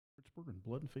Berggren,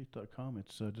 bloodandfaith.com.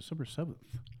 It's December 7th,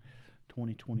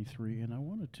 2023, and I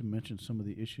wanted to mention some of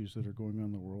the issues that are going on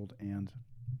in the world and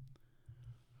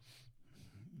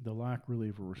the lack really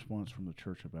of a response from the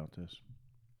church about this.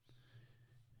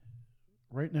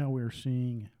 Right now we're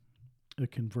seeing a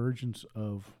convergence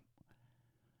of,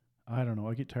 I don't know,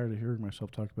 I get tired of hearing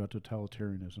myself talk about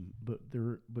totalitarianism, but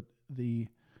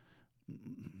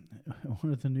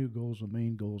one of the new goals, the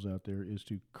main goals out there, is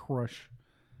to crush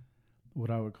what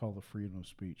I would call the freedom of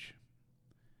speech.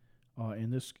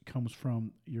 And this comes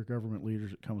from your government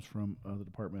leaders. It comes from the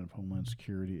Department of Homeland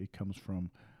Security. It comes from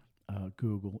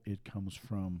Google. It comes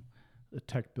from the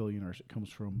tech billionaires. It comes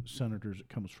from senators. It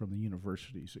comes from the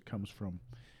universities. It comes from,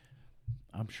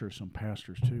 I'm sure, some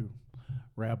pastors too,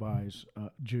 rabbis,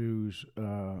 Jews,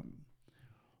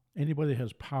 anybody that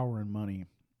has power and money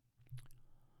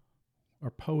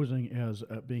are posing as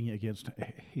being against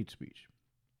hate speech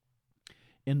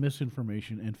and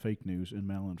misinformation and fake news and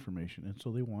malinformation. And so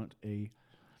they want a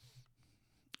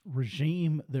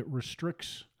regime that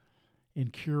restricts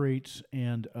and curates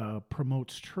and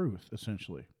promotes truth,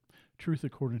 essentially. Truth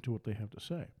according to what they have to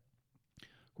say.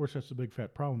 Of course, that's a big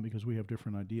fat problem because we have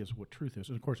different ideas of what truth is.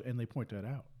 And of course, and they point that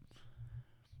out.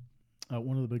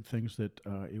 One of the big things that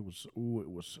it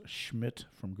was Schmidt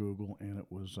from Google and it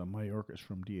was Mayorkas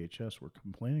from DHS were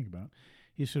complaining about.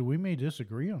 He said, we may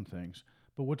disagree on things,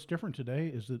 but what's different today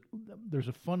is that there's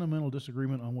a fundamental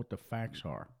disagreement on what the facts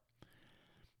are.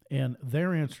 And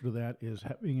their answer to that is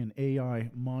having an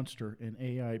AI monster, an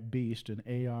AI beast, an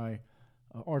AI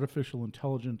artificial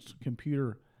intelligence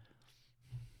computer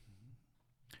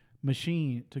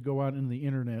machine to go out into the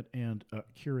internet and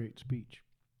curate speech.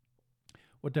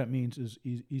 What that means is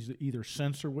either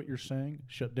censor what you're saying,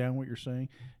 shut down what you're saying,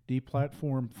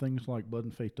 deplatform things like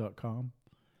bloodandfaith.com.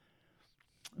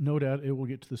 No doubt it will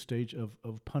get to the stage of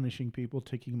punishing people,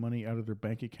 taking money out of their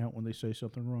bank account when they say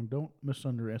something wrong. Don't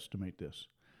misunderestimate this.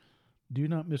 Do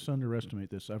not misunderestimate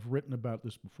this. I've written about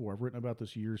this before. I've written about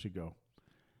this years ago.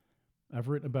 I've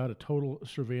written about a total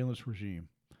surveillance regime.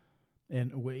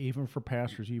 And even for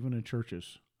pastors, even in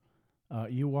churches,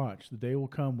 you watch. The day will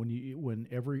come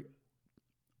when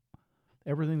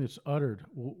everything that's uttered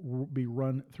will be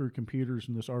run through computers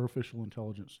and this artificial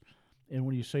intelligence. And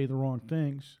when you say the wrong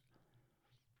things,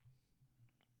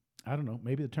 I don't know,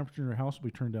 maybe the temperature in your house will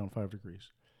be turned down 5 degrees.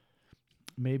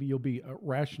 Maybe you'll be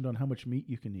rationed on how much meat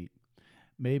you can eat.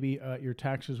 Maybe your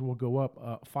taxes will go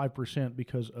up 5%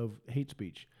 because of hate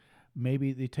speech.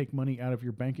 Maybe they take money out of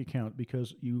your bank account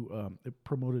because you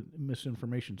promoted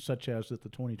misinformation, such as that the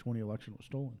 2020 election was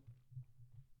stolen.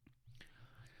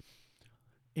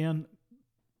 And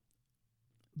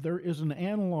there is an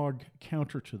analog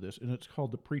counter to this, and it's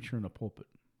called the preacher in the pulpit.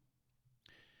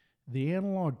 The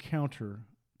analog counter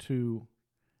to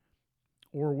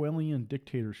Orwellian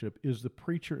dictatorship is the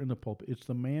preacher in the pulpit. It's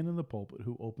the man in the pulpit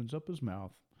who opens up his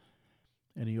mouth,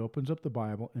 and he opens up the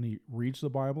Bible, and he reads the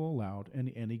Bible aloud,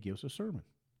 and he gives a sermon.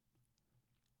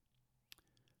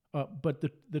 But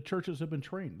the churches have been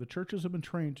trained. The churches have been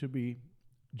trained to be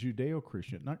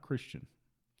Judeo-Christian, not Christian.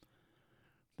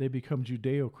 They become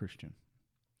Judeo-Christian.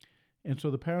 And so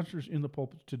the pastors in the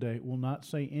pulpit today will not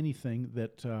say anything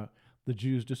that the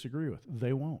Jews disagree with.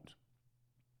 They won't.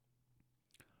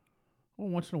 Well,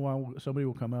 once in a while, somebody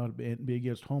will come out and be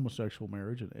against homosexual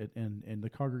marriage, and the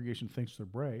congregation thinks they're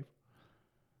brave.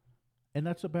 And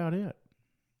that's about it.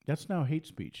 That's now hate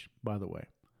speech, by the way,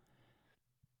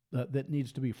 that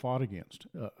needs to be fought against.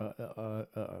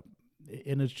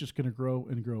 And it's just going to grow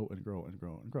and grow and grow and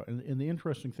grow and grow. And the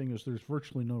interesting thing is there's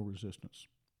virtually no resistance.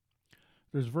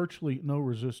 There's virtually no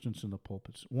resistance in the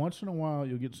pulpits. Once in a while,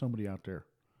 you'll get somebody out there,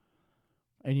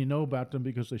 and you know about them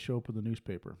because they show up in the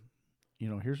newspaper. You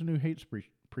know, here's a new hate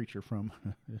preacher from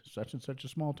such and such a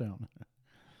small town.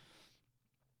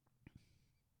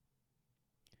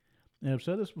 And I've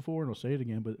said this before, and I'll say it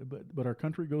again, but our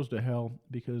country goes to hell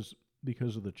because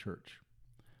of the church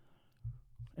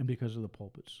and because of the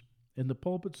pulpits. And the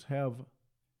pulpits have,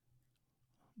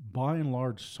 by and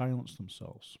large, silenced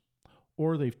themselves,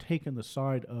 or they've taken the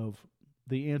side of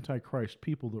the Antichrist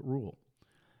people that rule.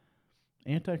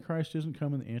 Antichrist isn't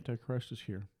coming, the Antichrist is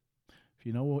here. If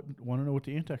you want to know what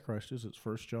the Antichrist is, it's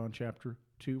 1 John chapter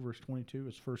 2, verse 22.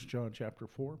 It's 1 John chapter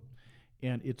 4.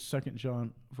 And it's 2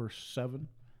 John verse 7.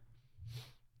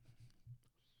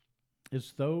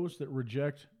 It's those that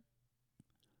reject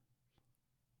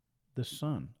the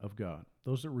Son of God.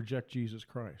 Those that reject Jesus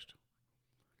Christ.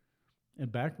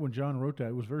 And back when John wrote that,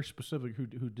 it was very specific who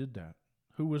did that.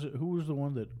 Who was it? Who was the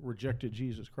one that rejected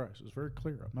Jesus Christ? It's very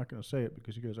clear. I'm not going to say it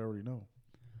because you guys already know.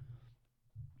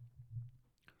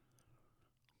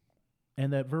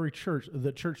 And that very church,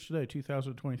 the church today,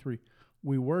 2023,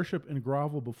 we worship and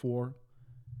grovel before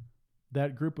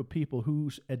that group of people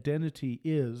whose identity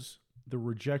is the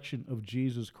rejection of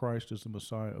Jesus Christ as the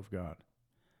Messiah of God.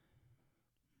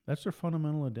 That's their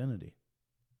fundamental identity.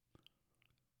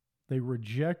 They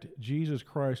reject Jesus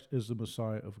Christ as the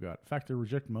Messiah of God. In fact, they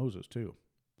reject Moses too.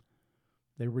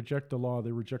 They reject the law.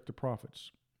 They reject the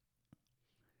prophets.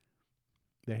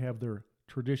 They have their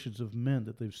traditions of men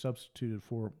that they've substituted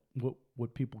for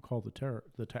what people call the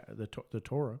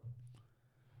Torah.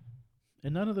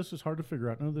 And none of this is hard to figure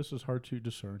out. None of this is hard to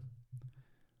discern.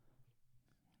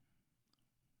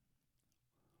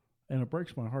 And it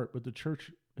breaks my heart, but the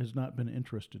church has not been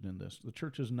interested in this. The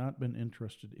church has not been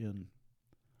interested in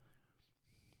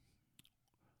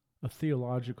a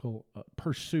theological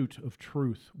pursuit of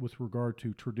truth with regard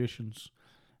to traditions,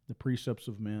 the precepts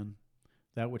of men,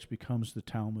 that which becomes the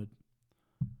Talmud,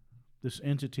 this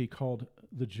entity called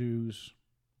the Jews,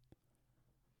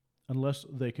 unless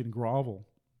they can grovel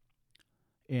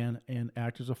and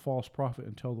act as a false prophet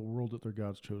and tell the world that they're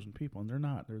God's chosen people. And they're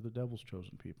not. They're the devil's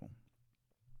chosen people.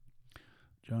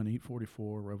 John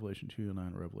 8:44, Revelation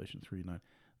 2:9, Revelation 3:9.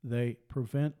 They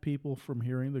prevent people from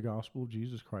hearing the gospel of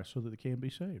Jesus Christ so that they can be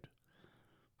saved.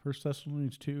 1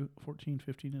 Thessalonians 2:14,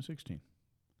 15, and 16.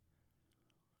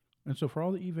 And so for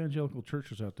all the evangelical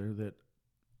churches out there that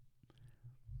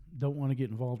don't want to get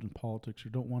involved in politics or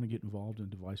don't want to get involved in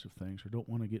divisive things or don't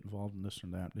want to get involved in this or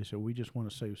that, they say, we just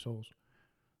want to save souls.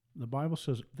 The Bible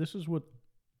says this is what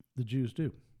the Jews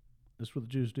do. This is what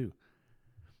the Jews do.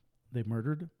 They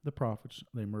murdered the prophets.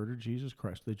 They murdered Jesus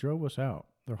Christ. They drove us out.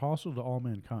 They're hostile to all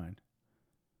mankind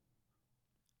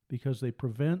because they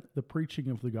prevent the preaching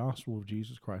of the gospel of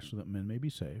Jesus Christ so that men may be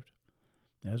saved.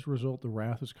 As a result, the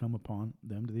wrath has come upon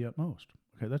them to the utmost.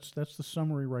 Okay, that's the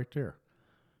summary right there.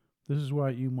 This is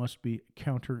why you must be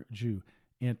counter-Jew,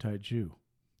 anti-Jew.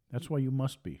 That's why you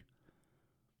must be.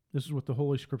 This is what the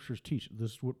Holy Scriptures teach.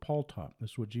 This is what Paul taught.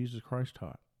 This is what Jesus Christ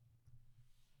taught.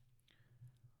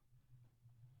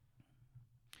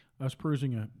 I was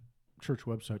perusing a church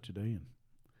website today, and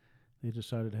they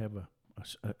decided to have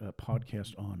a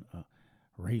podcast on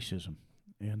racism.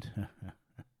 And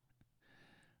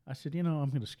I said, I'm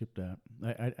going to skip that.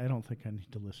 I don't think I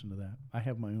need to listen to that. I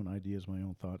have my own ideas, my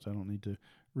own thoughts. I don't need to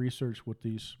research what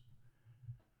these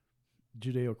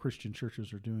Judeo-Christian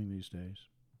churches are doing these days.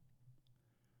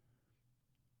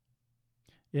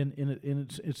 And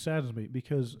it saddens me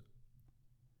because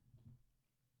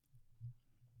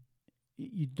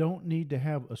you don't need to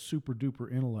have a super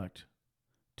duper intellect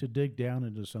to dig down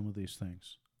into some of these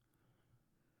things.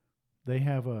 They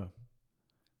have a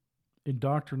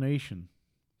indoctrination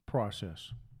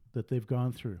process that they've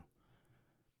gone through,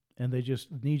 and they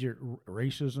just need your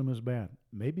racism is bad.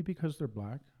 Maybe because they're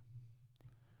black,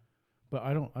 but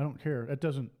I don't care.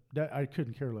 I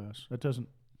couldn't care less. That doesn't.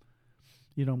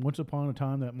 Once upon a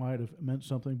time that might have meant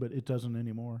something, but it doesn't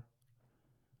anymore.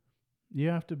 You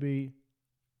have to be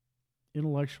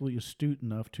intellectually astute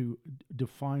enough to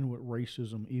define what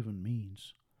racism even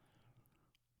means.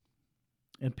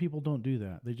 And people don't do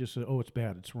that. They just say, oh, it's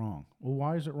bad, it's wrong. Well,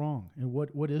 why is it wrong? And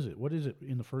what is it? What is it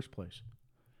in the first place?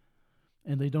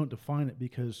 And they don't define it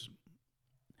because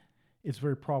it's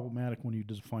very problematic when you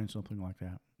define something like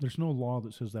that. There's no law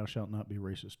that says thou shalt not be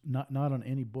racist. Not on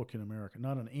any book in America.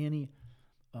 Not on any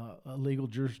legal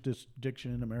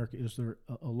jurisdiction in America is there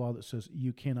a law that says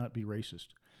you cannot be racist.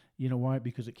 You know why?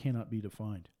 Because it cannot be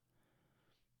defined.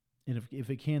 And if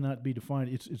it cannot be defined,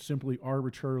 it's simply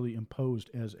arbitrarily imposed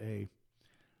as an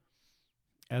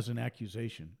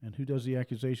accusation. And who does the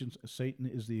accusations? Satan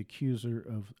is the accuser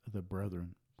of the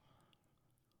brethren.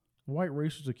 A white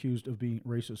race is accused of being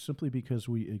racist simply because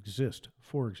we exist,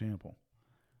 for example.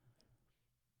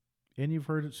 And you've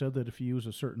heard it said that if you use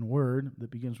a certain word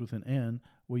that begins with an N,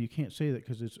 well, you can't say that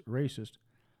because it's racist.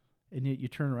 And yet you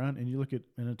turn around and you look at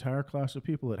an entire class of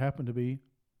people that happen to be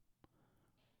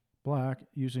black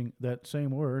using that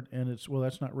same word, and it's, well,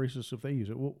 that's not racist if they use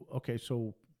it. Well, okay,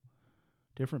 so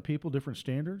different people, different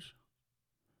standards?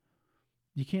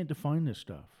 You can't define this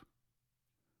stuff.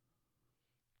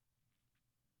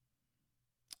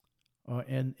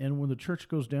 And when the church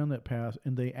goes down that path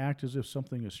and they act as if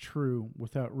something is true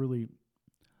without really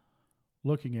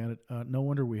looking at it, no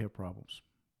wonder we have problems.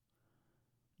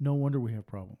 No wonder we have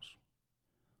problems.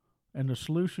 And the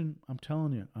solution, I'm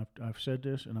telling you, I've said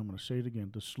this and I'm going to say it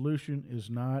again, the solution is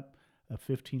not a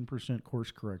 15%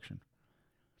 course correction.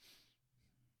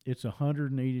 It's a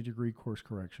 180-degree course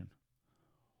correction.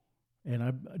 And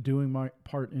I'm doing my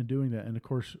part in doing that. And, of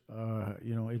course,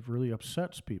 it really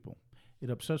upsets people. It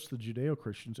upsets the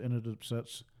Judeo-Christians, and it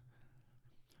upsets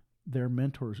their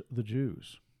mentors, the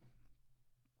Jews.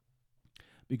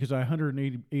 because I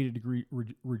 180 degree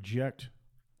reject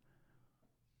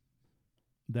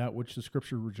that which the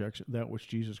Scripture rejects, that which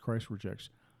Jesus Christ rejects,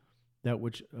 that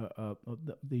which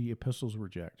the epistles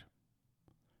reject.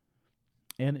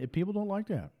 And people don't like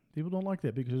that. People don't like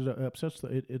that because it upsets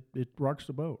it rocks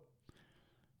the boat.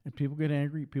 And people get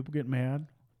angry, people get mad,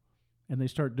 and they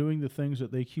start doing the things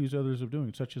that they accuse others of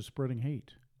doing, such as spreading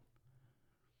hate.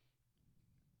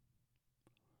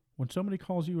 When somebody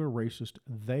calls you a racist,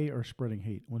 they are spreading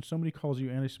hate. When somebody calls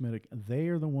you anti-Semitic, they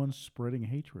are the ones spreading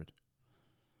hatred.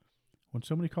 When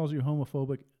somebody calls you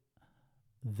homophobic,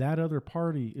 that other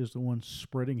party is the one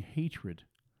spreading hatred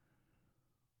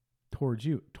towards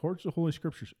you, towards the Holy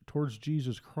Scriptures, towards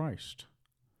Jesus Christ,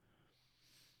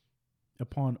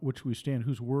 upon which we stand,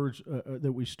 whose words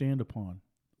that we stand upon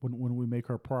when we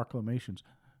make our proclamations.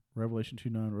 Revelation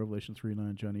 2:9, Revelation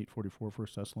 3:9, John 8:44, 1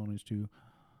 Thessalonians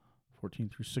 2:14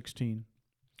 through 16,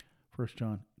 1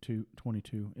 John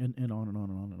 2:22, and on and on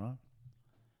and on and on.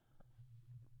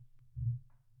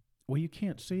 Well, you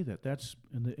can't say that.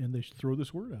 And they throw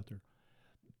this word out there.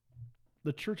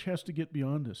 The church has to get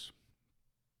beyond this.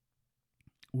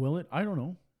 Will it? I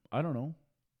don't know.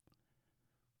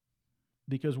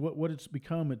 Because what it's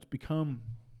become,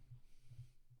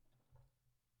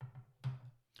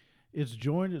 it's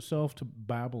joined itself to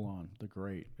Babylon the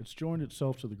Great. It's joined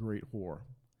itself to the great whore.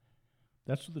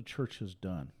 That's what the church has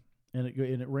done. And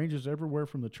it ranges everywhere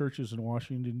from the churches in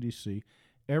Washington, D.C.,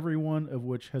 every one of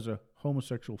which has a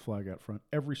homosexual flag out front.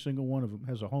 Every single one of them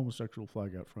has a homosexual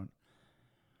flag out front.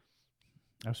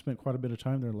 I've spent quite a bit of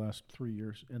time there the last 3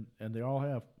 years, and they all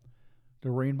have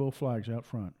the rainbow flags out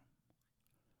front.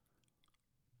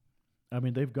 I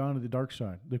mean, they've gone to the dark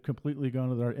side. They've completely gone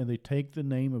to the dark, and they take the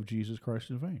name of Jesus Christ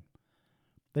in vain.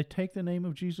 They take the name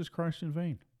of Jesus Christ in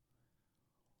vain.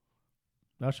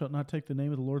 Thou shalt not take the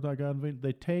name of the Lord thy God in vain.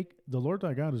 They take, the Lord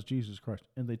thy God is Jesus Christ,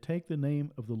 and they take the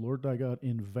name of the Lord thy God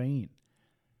in vain.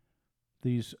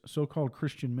 These so-called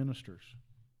Christian ministers,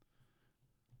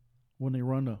 when they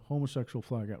run a homosexual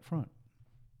flag out front.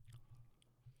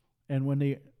 And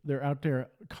when they're out there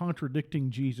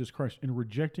contradicting Jesus Christ and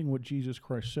rejecting what Jesus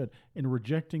Christ said and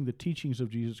rejecting the teachings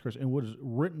of Jesus Christ and what is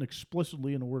written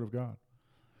explicitly in the Word of God.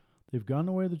 They've gone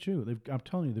the way of the Jew. I'm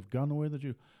telling you, they've gone the way of the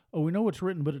Jew. Oh, we know what's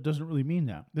written, but it doesn't really mean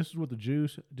that. This is what the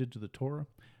Jews did to the Torah.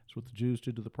 It's what the Jews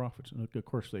did to the prophets. And, of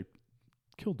course, they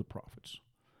killed the prophets.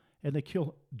 And they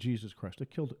killed Jesus Christ. They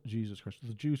killed Jesus Christ.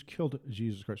 The Jews killed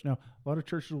Jesus Christ. Now, a lot of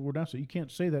churches will denounce it. You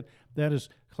can't say that. That is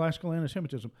classical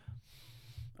anti-Semitism.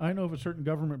 I know of a certain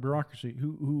government bureaucracy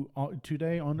who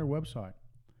today on their website,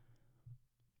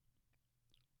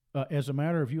 as a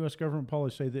matter of U.S. government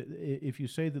policy, say that if you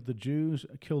say that the Jews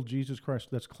killed Jesus Christ,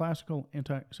 that's classical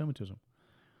anti-Semitism.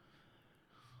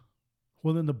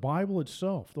 Well, then the Bible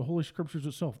itself, the Holy Scriptures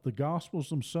itself, the Gospels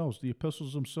themselves, the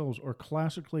epistles themselves are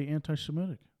classically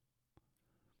anti-Semitic.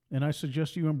 And I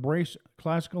suggest you embrace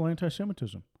classical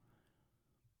anti-Semitism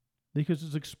because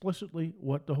it's explicitly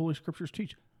what the Holy Scriptures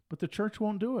teach. But the church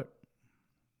won't do it.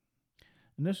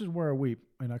 And this is where I weep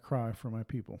and I cry for my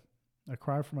people. I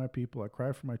cry for my people. I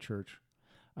cry for my church.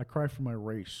 I cry for my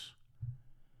race.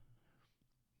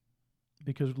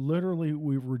 Because literally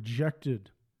we've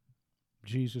rejected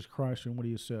Jesus Christ and what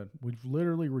he has said. We've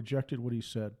literally rejected what he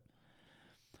said.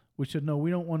 We said, no,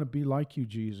 we don't want to be like you,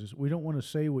 Jesus. We don't want to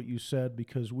say what you said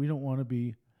because we don't want to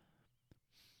be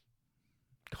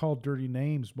called dirty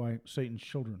names by Satan's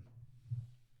children.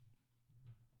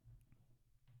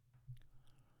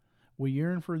 We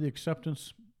yearn for the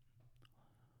acceptance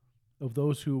of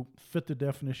those who fit the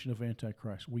definition of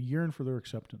Antichrist. We yearn for their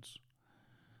acceptance.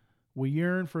 We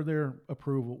yearn for their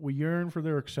approval. We yearn for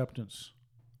their acceptance.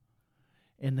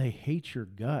 And they hate your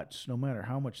guts, no matter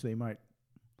how much they might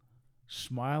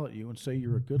smile at you and say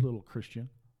you're a good little Christian.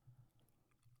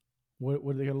 What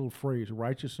do they got a little phrase?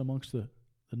 Righteous amongst the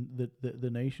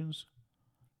nations?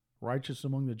 Righteous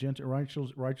among the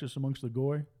Gentiles? Righteous amongst the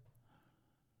Goy?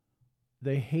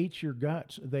 They hate your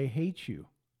guts. They hate you.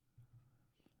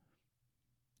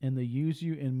 And they use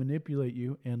you and manipulate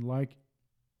you and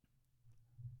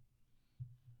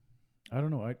I don't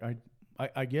know.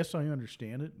 I guess I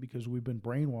understand it because we've been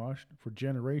brainwashed for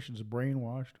generations of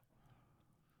brainwashed.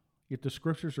 Yet the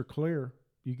scriptures are clear.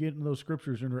 You get in those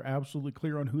scriptures and they're absolutely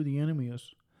clear on who the enemy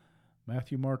is.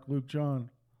 Matthew, Mark, Luke,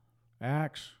 John,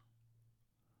 Acts,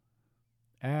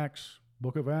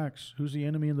 book of Acts. Who's the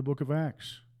enemy in the book of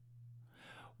Acts?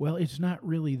 Well, it's not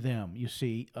really them, you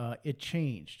see. It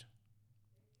changed.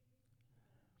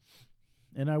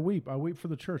 And I weep. I weep for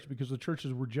the church because the church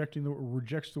is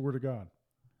rejects the word of God.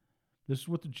 This is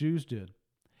what the Jews did.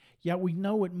 Yeah, we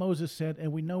know what Moses said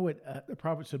and we know what the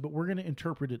prophet said, but we're going to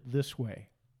interpret it this way.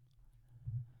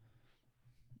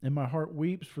 And my heart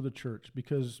weeps for the church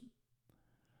because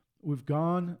we've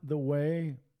gone the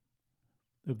way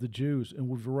of the Jews, and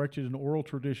we've erected an oral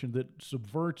tradition that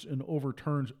subverts and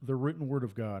overturns the written word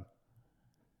of God.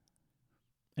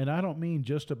 And I don't mean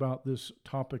just about this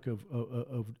topic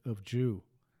of Jew.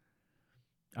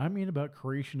 I mean about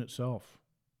creation itself.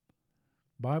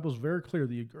 The Bible's very clear.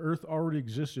 The earth already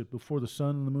existed before the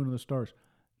sun and the moon and the stars.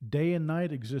 Day and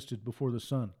night existed before the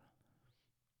sun.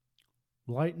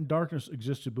 Light and darkness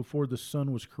existed before the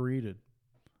sun was created.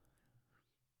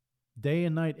 Day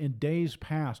and night and days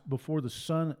passed before the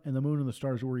sun and the moon and the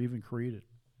stars were even created.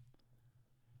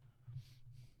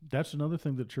 That's another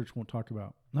thing that the church won't talk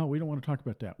about. No, we don't want to talk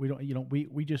about that. We don't,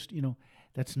 we just,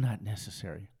 that's not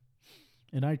necessary.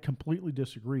 And I completely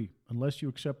disagree. Unless you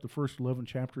accept the first 11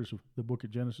 chapters of the book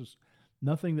of Genesis,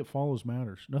 nothing that follows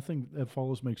matters. Nothing that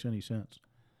follows makes any sense.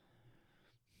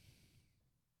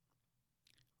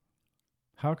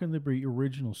 How can there be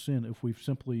original sin if we've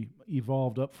simply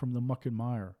evolved up from the muck and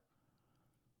mire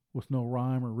with no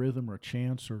rhyme or rhythm or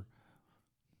chance or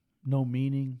no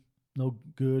meaning, no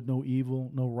good, no evil,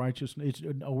 no righteousness?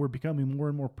 We're becoming more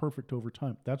and more perfect over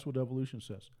time. That's what evolution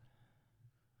says.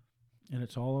 And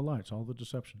it's all a lie. It's all the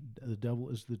deception. The devil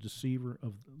is the deceiver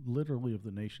of literally of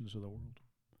the nations of the world.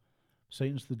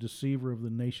 Satan's the deceiver of the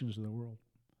nations of the world.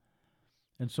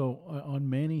 And so on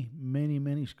many, many,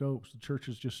 many scopes, the church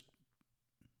is just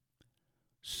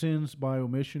sins by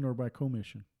omission or by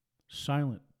commission.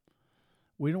 Silent.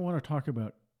 We don't want to talk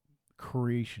about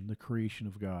creation, the creation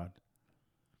of God.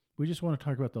 We just want to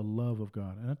talk about the love of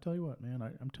God. And I tell you what, man,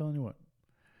 I'm telling you what.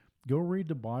 Go read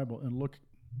the Bible and look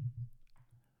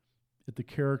at the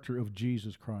character of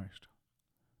Jesus Christ.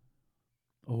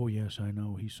 Oh, yes, I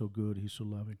know. He's so good. He's so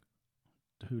loving.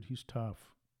 Dude, he's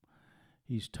tough.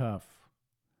 He's tough.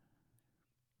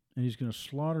 And he's going to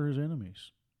slaughter his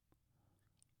enemies.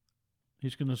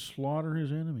 He's going to slaughter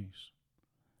his enemies.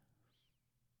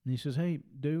 And he says, hey,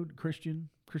 dude, Christian,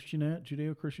 Christianette,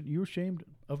 Judeo-Christian, you're ashamed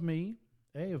of me,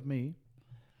 A, of me,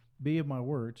 B, of my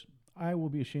words. I will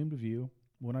be ashamed of you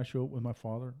when I show up with my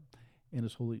Father and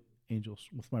his holy angels,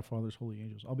 with my Father's holy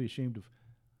angels. I'll be ashamed of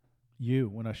you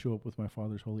when I show up with my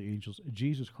Father's holy angels.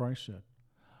 Jesus Christ said,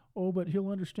 oh, but he'll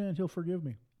understand. He'll forgive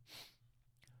me.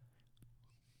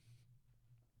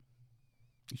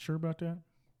 You sure about that?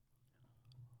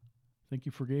 Think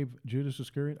you forgave Judas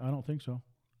Iscariot? I don't think so.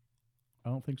 I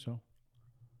don't think so.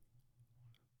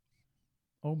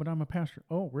 Oh, but I'm a pastor.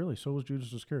 Oh, really? So was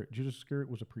Judas Iscariot. Judas Iscariot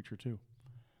was a preacher too.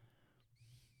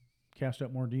 Cast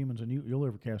out more demons than you'll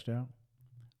ever cast out.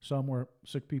 Saw more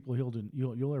sick people healed than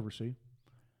you'll ever see.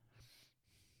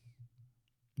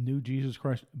 Knew Jesus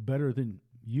Christ better than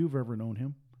you've ever known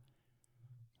him.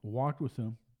 Walked with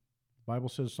him. Bible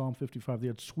says, Psalm 55, they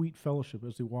had sweet fellowship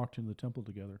as they walked in the temple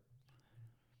together.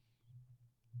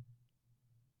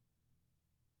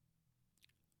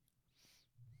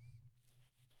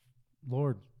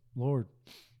 Lord,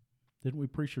 didn't we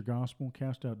preach your gospel,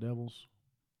 cast out devils?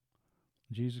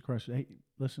 Jesus Christ said, hey,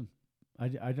 listen,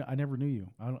 I never knew you.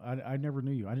 I never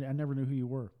knew you. I never knew who you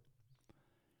were.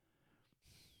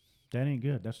 That ain't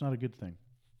good. That's not a good thing.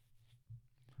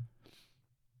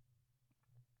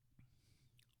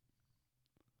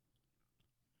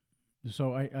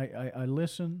 So I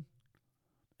listen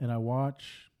and I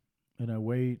watch and I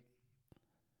wait.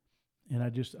 And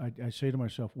I say to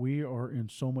myself, we are in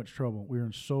so much trouble. We're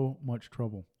in so much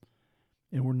trouble.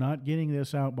 And we're not getting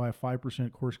this out by a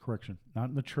 5% course correction. Not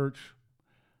in the church,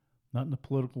 not in the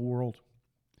political world,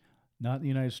 not in the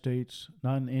United States,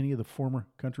 not in any of the former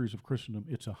countries of Christendom.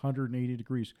 It's 180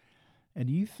 degrees. And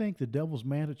you think the devil's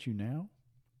mad at you now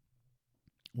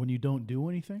when you don't do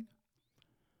anything?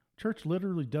 Church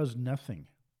literally does nothing.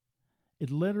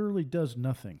 It literally does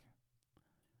nothing.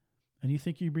 And you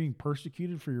think you're being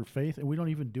persecuted for your faith, and we don't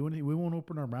even do anything? We won't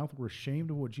open our mouth. We're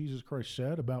ashamed of what Jesus Christ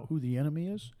said about who the enemy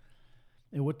is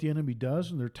and what the enemy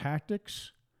does and their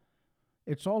tactics.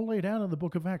 It's all laid out in the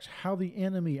book of Acts, how the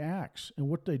enemy acts and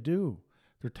what they do,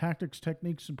 their tactics,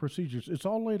 techniques, and procedures. It's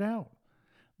all laid out.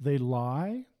 They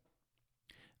lie,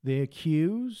 they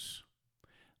accuse,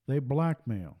 they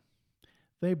blackmail,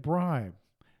 they bribe,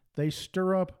 they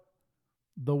stir up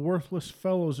the worthless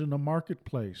fellows in the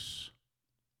marketplace.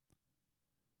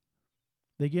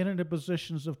 They get into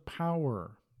positions of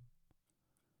power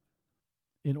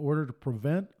in order to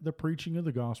prevent the preaching of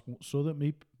the gospel so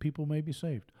that people may be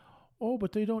saved. Oh,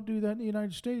 but they don't do that in the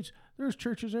United States. There's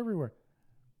churches everywhere.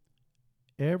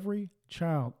 Every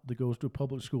child that goes to a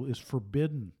public school is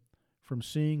forbidden from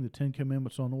seeing the Ten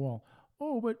Commandments on the wall.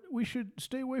 Oh, but we should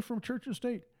stay away from church and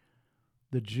state.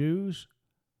 The Jews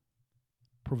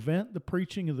prevent the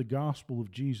preaching of the gospel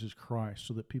of Jesus Christ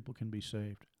so that people can be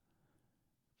saved.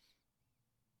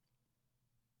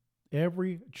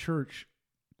 Every church,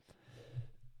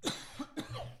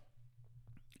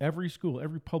 every school,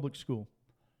 every public school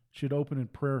should open in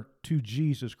prayer to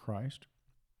Jesus Christ.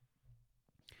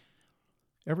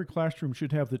 Every classroom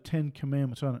should have the 10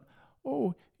 Commandments on it.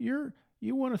 Oh, you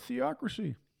want a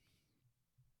theocracy.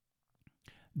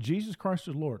 Jesus Christ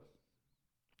is Lord.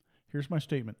 Here's my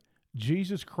statement.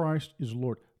 Jesus Christ is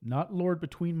Lord. Not Lord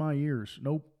between my ears.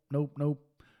 Nope, nope, nope.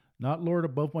 Not Lord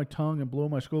above my tongue and below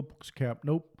my skull's cap.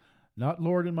 Nope. Not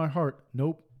Lord in my heart.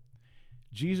 Nope.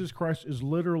 Jesus Christ is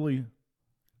literally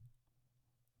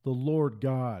the Lord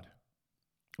God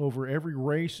over every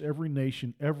race, every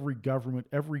nation, every government,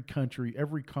 every country,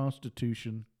 every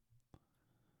constitution.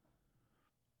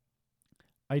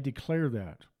 I declare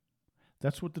that.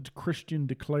 That's what the Christian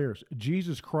declares.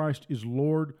 Jesus Christ is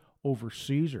Lord over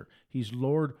Caesar. He's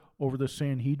Lord over the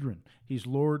Sanhedrin. He's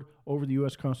Lord over the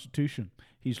U.S. Constitution.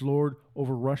 He's Lord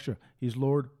over Russia. He's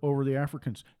Lord over the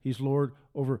Africans. He's Lord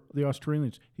over the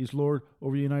Australians. He's Lord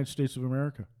over the United States of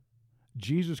America.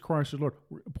 Jesus Christ is Lord.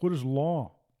 Put his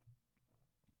law.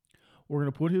 We're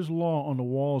going to put his law on the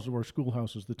walls of our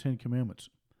schoolhouses, the 10 Commandments.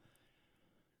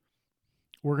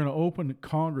 We're going to open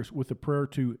Congress with a prayer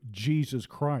to Jesus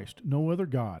Christ, no other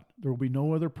God. There will be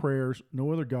no other prayers,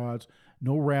 no other gods,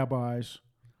 no rabbis,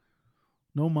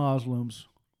 no Muslims.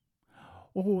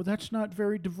 Oh, that's not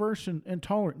very diverse and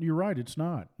tolerant. You're right, it's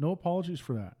not. No apologies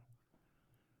for that.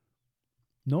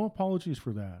 No apologies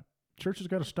for that. Church has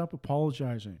got to stop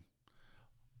apologizing.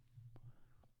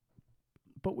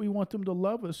 But we want them to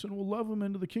love us, and we'll love them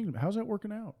into the kingdom. How's that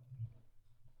working out?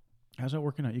 How's that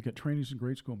working out? You got trainees in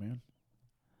grade school, man.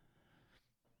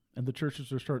 And the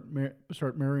churches are start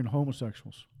marrying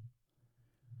homosexuals.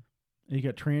 And you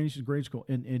got trainees in grade school,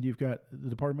 and you've got the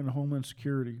Department of Homeland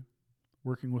Security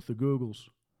working with the Googles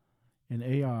and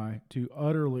AI to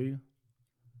utterly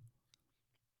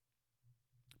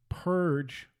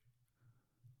purge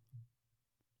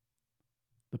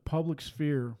the public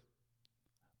sphere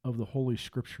of the Holy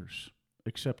Scriptures,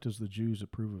 except as the Jews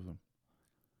approve of them.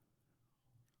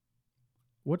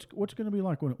 What's going to be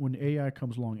like when AI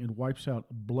comes along and wipes out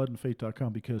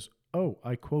bloodandfaith.com because,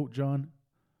 I quote John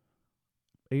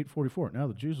 8:44. Now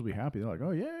the Jews will be happy. They're like,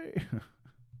 oh, yay.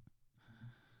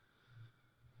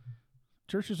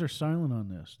 Churches are silent on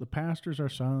this. The pastors are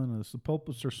silent on this. The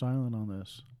pulpits are silent on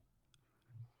this.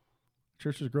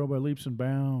 Churches grow by leaps and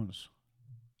bounds.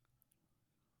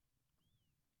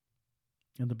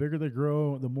 And the bigger they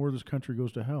grow, the more this country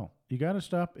goes to hell. You got to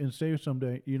stop and say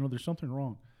someday, there's something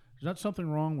wrong. There's not something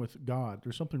wrong with God.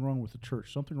 There's something wrong with the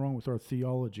church, something wrong with our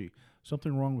theology,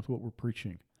 something wrong with what we're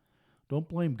preaching. Don't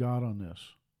blame God on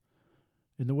this.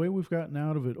 And the way we've gotten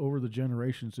out of it over the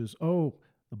generations is,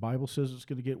 the Bible says it's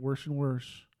going to get worse and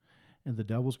worse, and the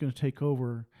devil's going to take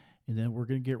over, and then we're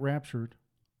going to get raptured.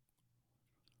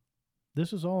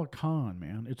 This is all a con,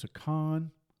 man. It's a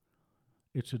con.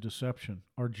 It's a deception.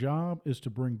 Our job is to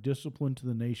bring discipline to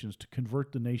the nations, to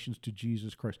convert the nations to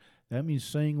Jesus Christ. That means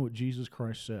saying what Jesus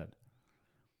Christ said.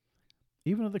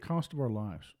 Even at the cost of our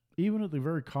lives. Even at the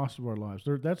very cost of our lives.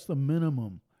 That's the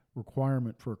minimum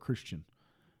requirement for a Christian.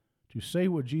 To say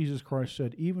what Jesus Christ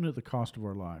said, even at the cost of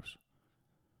our lives.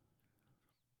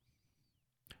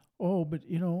 Oh, but,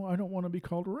 I don't want to be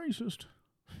called a racist.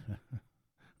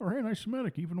 Or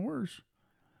anti-Semitic, even worse.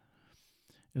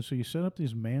 And so you set up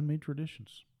these man-made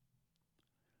traditions,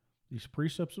 these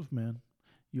precepts of men.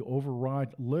 You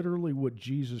override literally what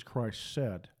Jesus Christ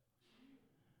said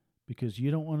because you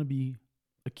don't want to be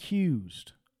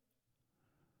accused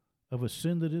of a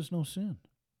sin that is no sin.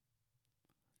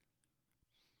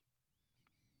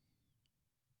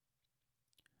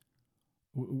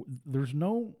 There's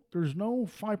no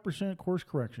 5% course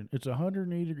correction. It's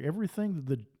 180 degree. Everything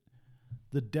that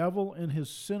the devil and his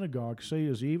synagogue say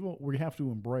is evil, we have to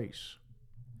embrace.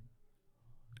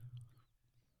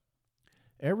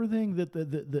 Everything that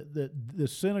the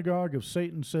synagogue of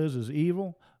Satan says is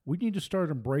evil, we need to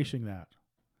start embracing that.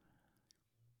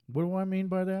 What do I mean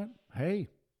by that? Hey,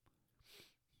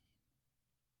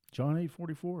 John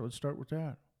 8:44, let's start with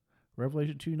that.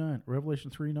 Revelation 2:9,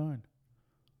 Revelation 3:9.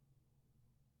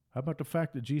 How about the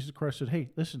fact that Jesus Christ said, hey,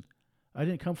 listen, I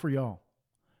didn't come for y'all.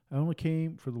 I only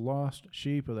came for the lost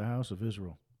sheep of the house of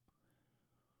Israel.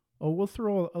 Oh, we'll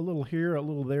throw a little here, a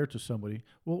little there to somebody.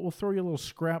 We'll throw you a little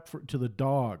scrap to the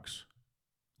dogs.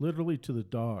 Literally to the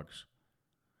dogs.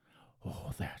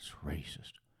 Oh, that's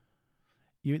racist.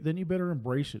 Then you better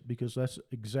embrace it because that's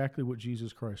exactly what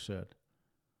Jesus Christ said.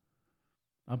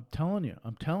 I'm telling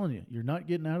you, you're not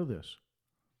getting out of this.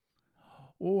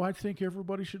 Oh, I think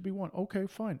everybody should be one. Okay,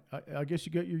 fine. I guess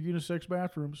you got your unisex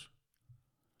bathrooms.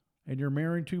 And you're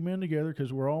marrying two men together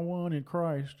because we're all one in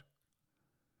Christ.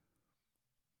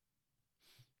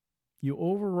 You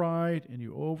override and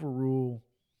you overrule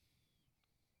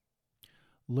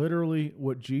literally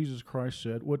what Jesus Christ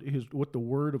said, what the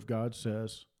Word of God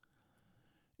says,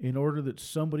 in order that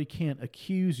somebody can't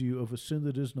accuse you of a sin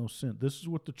that is no sin. This is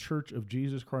what the Church of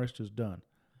Jesus Christ has done.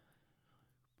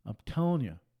 I'm telling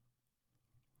you.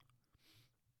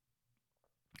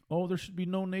 Oh, there should be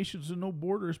no nations and no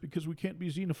borders because we can't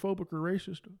be xenophobic or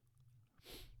racist.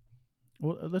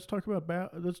 Well, let's talk about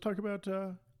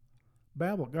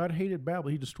Babel. God hated Babel.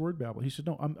 He destroyed Babel. He said,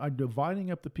 no, I'm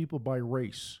dividing up the people by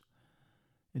race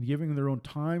and giving them their own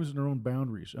times and their own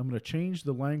boundaries. I'm going to change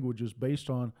the languages based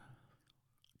on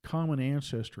common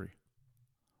ancestry,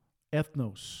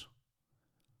 ethnos,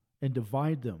 and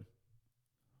divide them.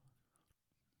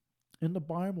 In the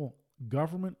Bible,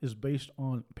 government is based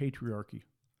on patriarchy,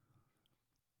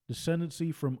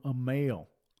 descendancy from a male.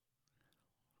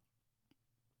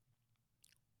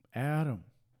 Adam,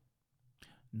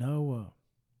 Noah,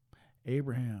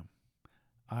 Abraham,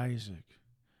 Isaac,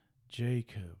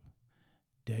 Jacob,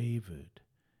 David,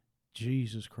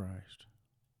 Jesus Christ,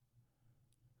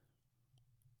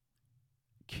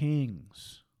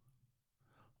 kings.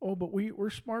 Oh, but we're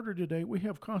smarter today. We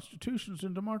have constitutions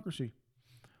and democracy.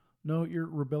 No, you're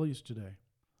rebellious today.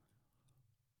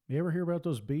 You ever hear about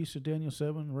those beasts in Daniel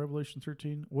 7, Revelation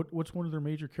 13? What's one of their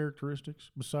major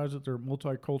characteristics, besides that they're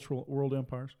multicultural world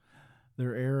empires?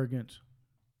 They're arrogant.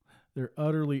 They're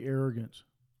utterly arrogant.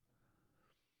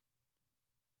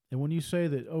 And when you say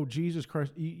that, oh, Jesus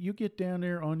Christ, you get down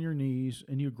there on your knees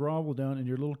and you grovel down in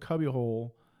your little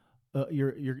cubbyhole,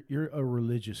 you're a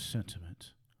religious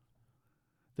sentiment.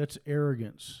 That's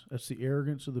arrogance. That's the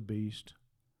arrogance of the beast.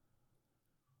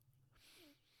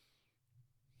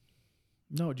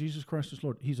 No, Jesus Christ is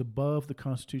Lord. He's above the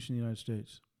Constitution of the United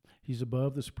States. He's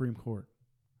above the Supreme Court.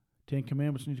 10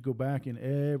 Commandments need to go back in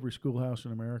every schoolhouse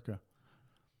in America.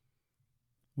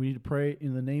 We need to pray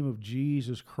in the name of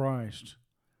Jesus Christ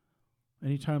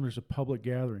anytime there's a public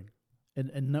gathering.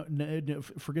 And no,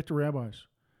 forget the rabbis.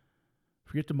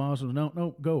 Forget the Muslims.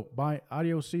 No, go. Bye.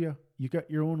 Adios, see ya. You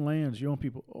got your own lands, your own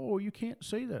people. Oh, you can't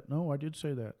say that. No, I did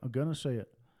say that. I'm going to say it.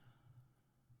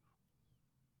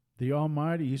 The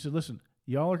Almighty, he said, listen,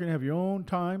 y'all are going to have your own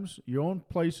times, your own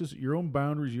places, your own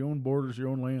boundaries, your own borders, your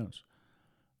own lands.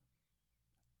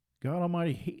 God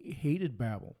Almighty hated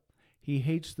Babel. He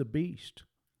hates the beast.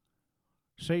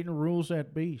 Satan rules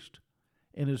that beast.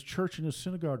 And his church and his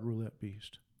synagogue rule that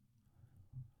beast.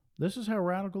 This is how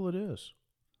radical it is.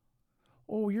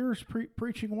 Oh, you're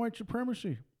preaching white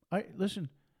supremacy. Listen,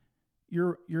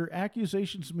 your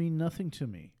accusations mean nothing to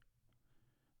me.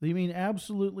 They mean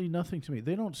absolutely nothing to me.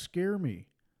 They don't scare me.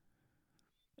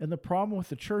 And the problem with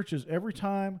the church is every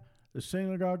time the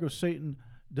synagogue of Satan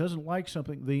doesn't like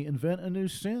something, they invent a new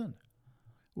sin.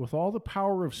 With all the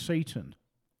power of Satan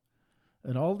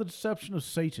and all the deception of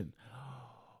Satan.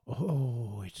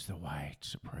 Oh, it's the white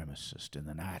supremacist and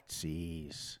the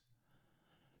Nazis.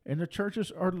 And the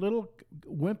churches are little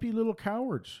wimpy little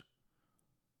cowards.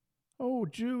 Oh,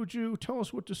 Jew, tell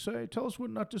us what to say. Tell us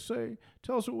what not to say.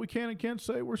 Tell us what we can and can't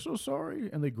say. We're so sorry.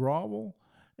 And they grovel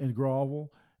and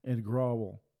grovel and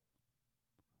grovel.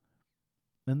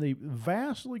 And they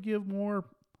vastly give more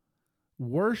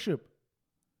worship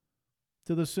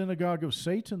to the synagogue of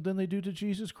Satan than they do to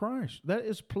Jesus Christ. That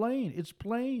is plain. It's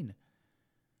plain.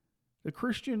 The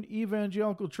Christian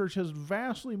evangelical church has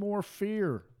vastly more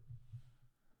fear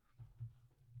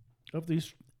of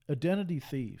these identity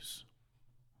thieves,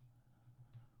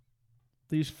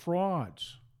 these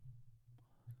frauds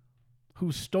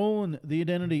who've stolen the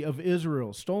identity of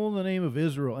Israel, stolen the name of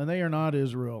Israel, and they are not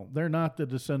Israel. They're not the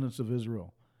descendants of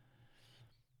Israel.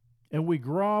 And we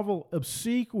grovel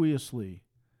obsequiously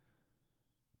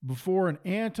before an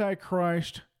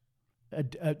antichrist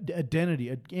identity,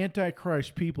 an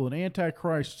antichrist people, an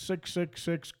antichrist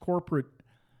 666 corporate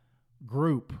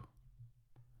group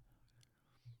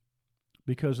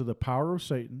because of the power of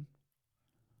Satan,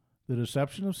 the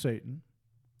deception of Satan,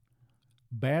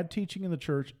 bad teaching in the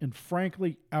church, and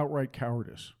frankly, outright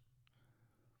cowardice.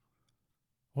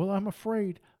 Well, I'm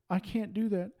afraid I can't do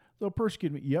that. They'll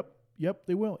persecute me. Yep,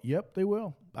 they will. Yep, they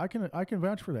will. I can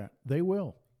vouch for that. They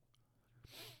will.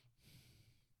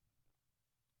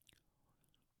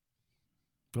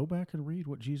 Go back and read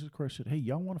what Jesus Christ said. Hey,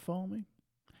 y'all want to follow me?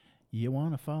 You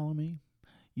want to follow me?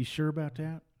 You sure about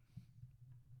that?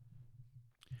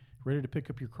 Ready to pick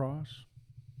up your cross?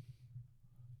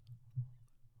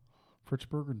 Fritz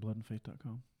Berggren,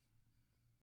 bloodandfaith.com.